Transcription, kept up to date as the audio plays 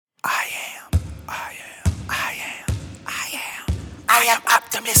I am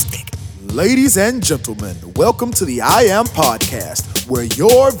optimistic. Ladies and gentlemen, welcome to the I Am Podcast, where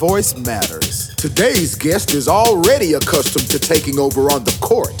your voice matters. Today's guest is already accustomed to taking over on the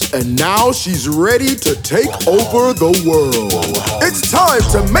court, and now she's ready to take over the world. It's time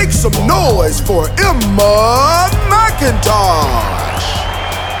to make some noise for Emma McIntosh.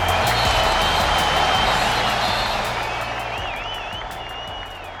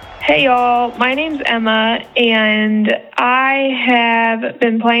 Hey y'all, my name's Emma, and I have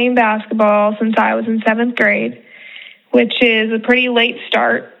been playing basketball since I was in 7th grade, which is a pretty late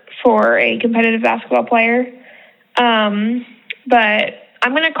start for a competitive basketball player. But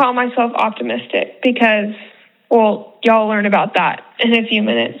I'm going to call myself optimistic because, well, y'all learn about that in a few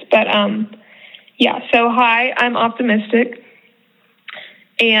minutes. But so hi, I'm optimistic.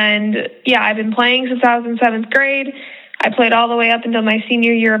 And yeah, I've been playing since I was in 7th grade. I played all the way up until my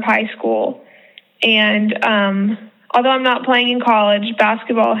senior year of high school. And although I'm not playing in college,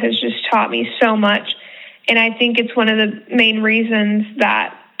 basketball has just taught me so much. And I think it's one of the main reasons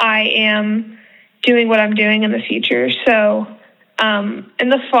that I am doing what I'm doing in the future. So in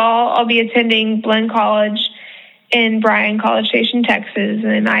the fall, I'll be attending Blinn College in Bryan, College Station, Texas.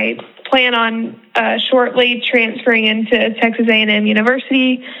 And I plan on shortly transferring into Texas A&M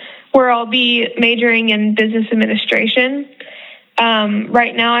University, where I'll be majoring in business administration.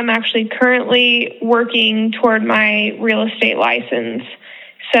 Right now, I'm actually currently working toward my real estate license.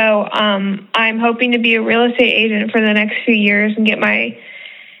 So I'm hoping to be a real estate agent for the next few years and get my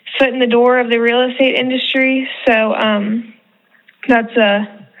foot in the door of the real estate industry. So that's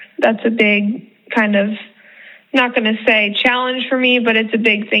a big kind of, not going to say challenge for me, but it's a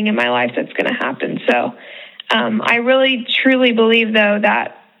big thing in my life that's going to happen. So I really, truly believe, though,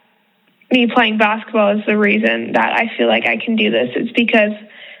 that me playing basketball is the reason that I feel like I can do this. It's because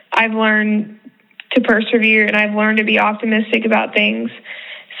I've learned to persevere and I've learned to be optimistic about things.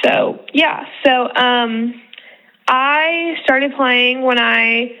 So, yeah. So, I started playing when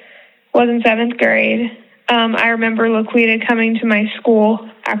I was in 7th grade. I remember Laquita coming to my school,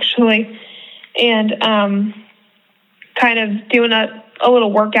 actually, and kind of doing a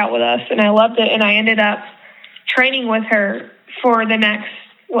little workout with us, and I loved it, and I ended up training with her for the next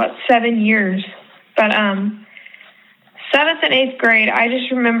 7 years. But 7th and 8th grade, I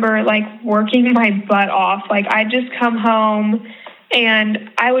just remember working my butt off. I'd just come home and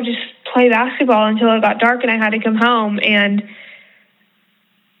I would just play basketball until it got dark and I had to come home. And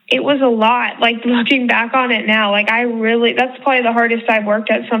it was a lot. Looking back on it now, that's probably the hardest I've worked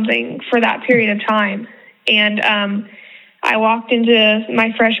at something for that period of time. And I walked into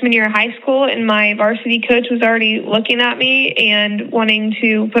my freshman year of high school, and my varsity coach was already looking at me and wanting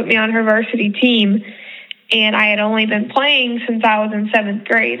to put me on her varsity team. And I had only been playing since I was in 7th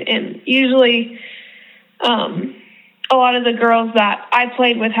grade. And usually a lot of the girls that I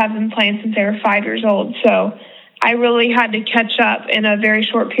played with have been playing since they were 5 years old. So I really had to catch up in a very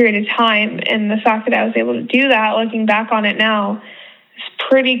short period of time. And the fact that I was able to do that, looking back on it now, is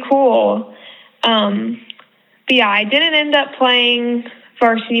pretty cool. But yeah, I didn't end up playing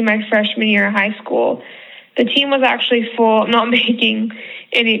varsity my freshman year of high school. The team was actually full. I'm not making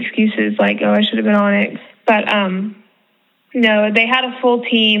any excuses I should have been on it. But no, they had a full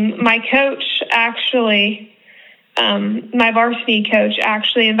team. My coach actually, my varsity coach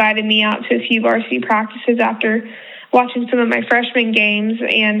actually invited me out to a few varsity practices after watching some of my freshman games.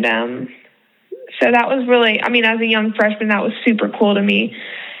 And so that was really, as a young freshman, that was super cool to me.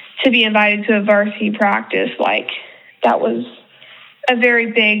 To be invited to a varsity practice, that was a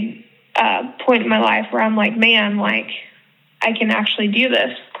very big point in my life where I'm man, I can actually do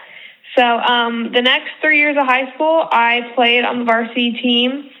this. So the next 3 years of high school, I played on the varsity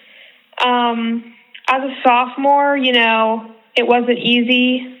team. As a sophomore, it wasn't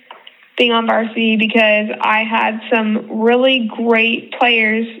easy being on varsity because I had some really great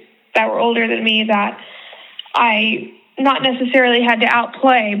players that were older than me that I not necessarily had to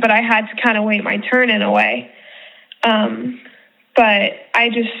outplay, but I had to kind of wait my turn in a way. But I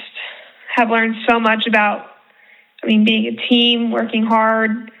just have learned so much about, being a team, working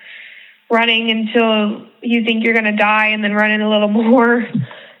hard, running until you think you're going to die and then running a little more.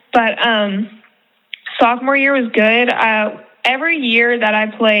 But sophomore year was good. Every year that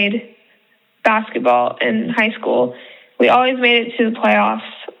I played basketball in high school, we always made it to the playoffs.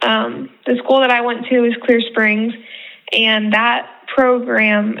 The school that I went to was Clear Springs, and that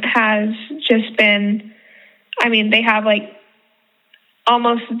program has just been, they have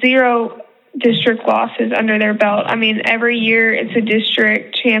almost 0 district losses under their belt. Every year it's a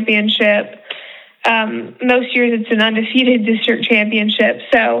district championship. Most years it's an undefeated district championship.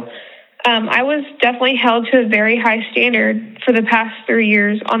 So I was definitely held to a very high standard for the past 3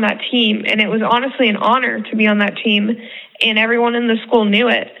 years on that team, and it was honestly an honor to be on that team, and everyone in the school knew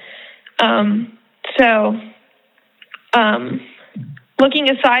it. So, looking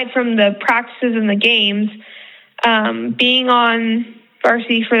aside from the practices and the games, being on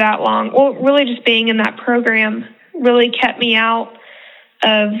varsity for that long, well, really just being in that program really kept me out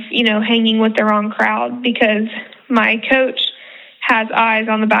of, hanging with the wrong crowd, because my coach has eyes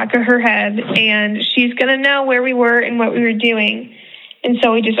on the back of her head, and she's going to know where we were and what we were doing. And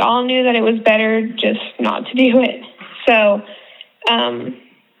so we just all knew that it was better just not to do it. So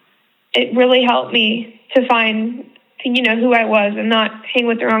it really helped me to find, who I was and not hang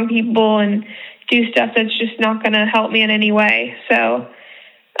with the wrong people and do stuff that's just not going to help me in any way. So,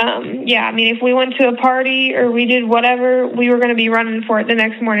 if we went to a party or we did whatever, we were going to be running for it the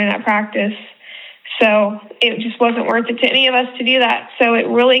next morning at practice. So it just wasn't worth it to any of us to do that. So it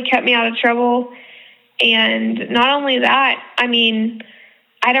really kept me out of trouble. And not only that, I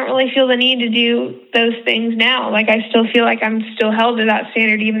don't really feel the need to do those things now. Like, I still feel like I'm still held to that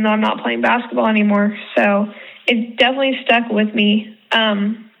standard, even though I'm not playing basketball anymore. So it definitely stuck with me.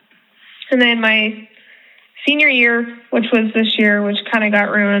 And then my senior year, which was this year, which kind of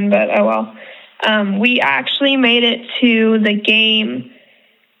got ruined, but oh well. We actually made it to the game.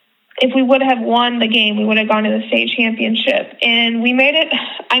 If we would have won the game, we would have gone to the state championship. And we made it,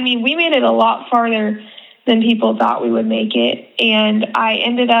 we made it a lot farther than people thought we would make it. And I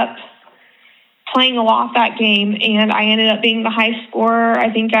ended up playing a lot that game, and I ended up being the high scorer.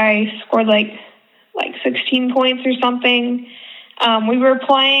 I think I scored like 16 points or something. We were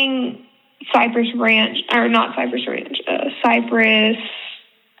playing Cypress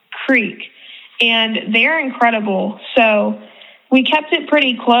Creek, and they're incredible. So we kept it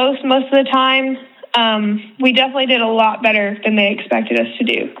pretty close most of the time. We definitely did a lot better than they expected us to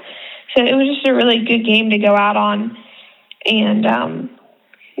do. So it was just a really good game to go out on. And,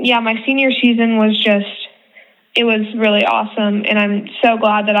 my senior season it was really awesome. And I'm so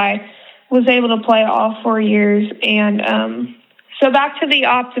glad that I was able to play all 4 years. And so back to the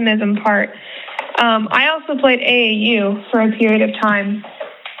optimism part. I also played AAU for a period of time.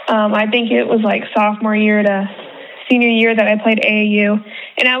 I think it was like sophomore year to senior year that I played AAU,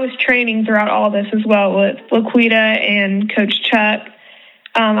 and I was training throughout all this as well with Laquita and Coach Chuck.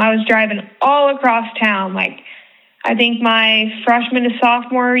 I was driving all across town. I think my freshman to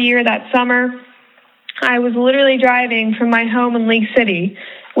sophomore year that summer, I was literally driving from my home in League City,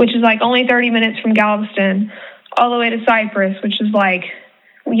 which is only 30 minutes from Galveston, all the way to Cypress, which is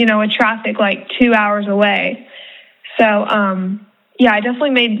a traffic 2 hours away. So, I definitely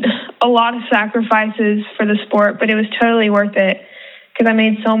made a lot of sacrifices for the sport, but it was totally worth it because I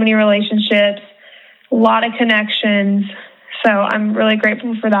made so many relationships, a lot of connections. So I'm really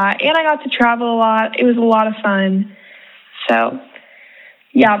grateful for that. And I got to travel a lot. It was a lot of fun. So,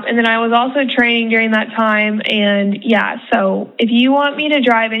 and then I was also training during that time. And, so if you want me to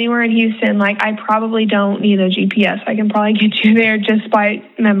drive anywhere in Houston, I probably don't need a GPS. I can probably get you there just by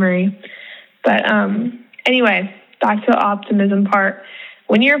memory. But anyway, back to the optimism part.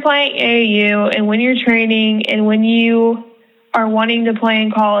 When you're playing AAU and when you're training and when you are wanting to play in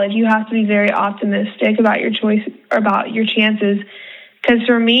college, you have to be very optimistic about your choice or about your chances. Because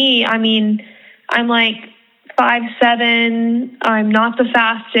for me, I'm 5'7". I'm not the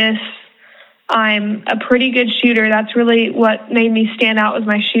fastest. I'm a pretty good shooter. That's really what made me stand out was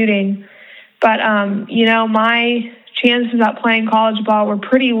my shooting. But, my chances at playing college ball were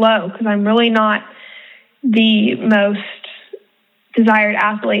pretty low because I'm really not the most desired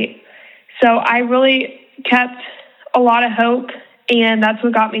athlete. So I really kept a lot of hope, and that's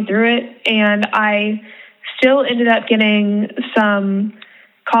what got me through it. And I still ended up getting some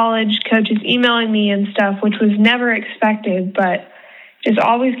college coaches emailing me and stuff, which was never expected, but just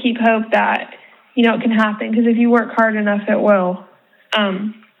always keep hope that, it can happen, because if you work hard enough, it will.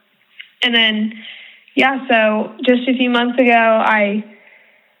 And then, so just a few months ago, I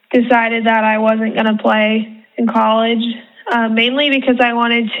decided that I wasn't going to play in college, mainly because I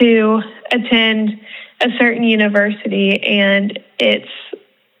wanted to attend a certain university, and it's,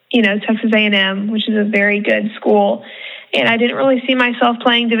 Texas A&M, which is a very good school. And I didn't really see myself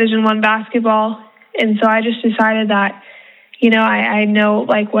playing Division I basketball. And so I just decided that, I know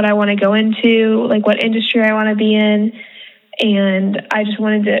what I want to go into, what industry I want to be in. And I just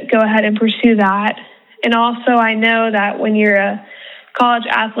wanted to go ahead and pursue that. And also I know that when you're a college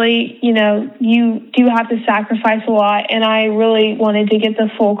athlete, you do have to sacrifice a lot. And I really wanted to get the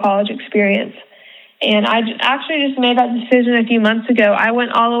full college experience. And I actually just made that decision a few months ago. I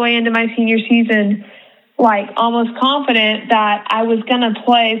went all the way into my senior season like almost confident that I was going to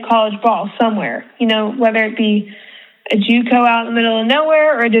play college ball somewhere, whether it be a JUCO out in the middle of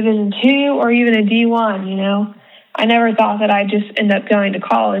nowhere or a Division II or even a D1, I never thought that I'd just end up going to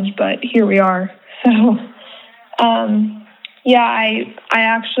college, but here we are. So, I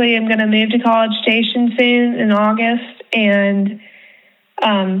actually am going to move to College Station soon in August, and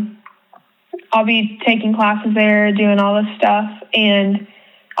I'll be taking classes there, doing all this stuff, and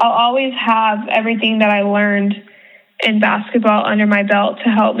I'll always have everything that I learned in basketball under my belt to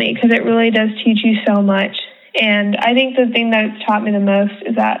help me, because it really does teach you so much. And I think the thing that's taught me the most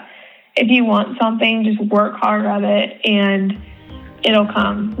is that if you want something, just work hard at it and it'll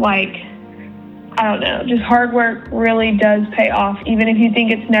come. Like, I don't know, just hard work really does pay off. Even if you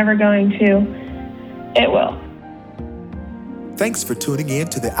think it's never going to, it will. Thanks for tuning in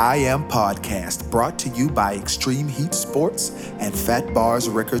to the I Am Podcast, brought to you by Extreme Heat Sports and Fat Bars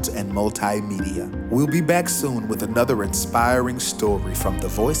Records and Multimedia. We'll be back soon with another inspiring story from the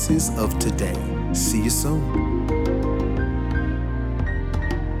voices of today. See you soon.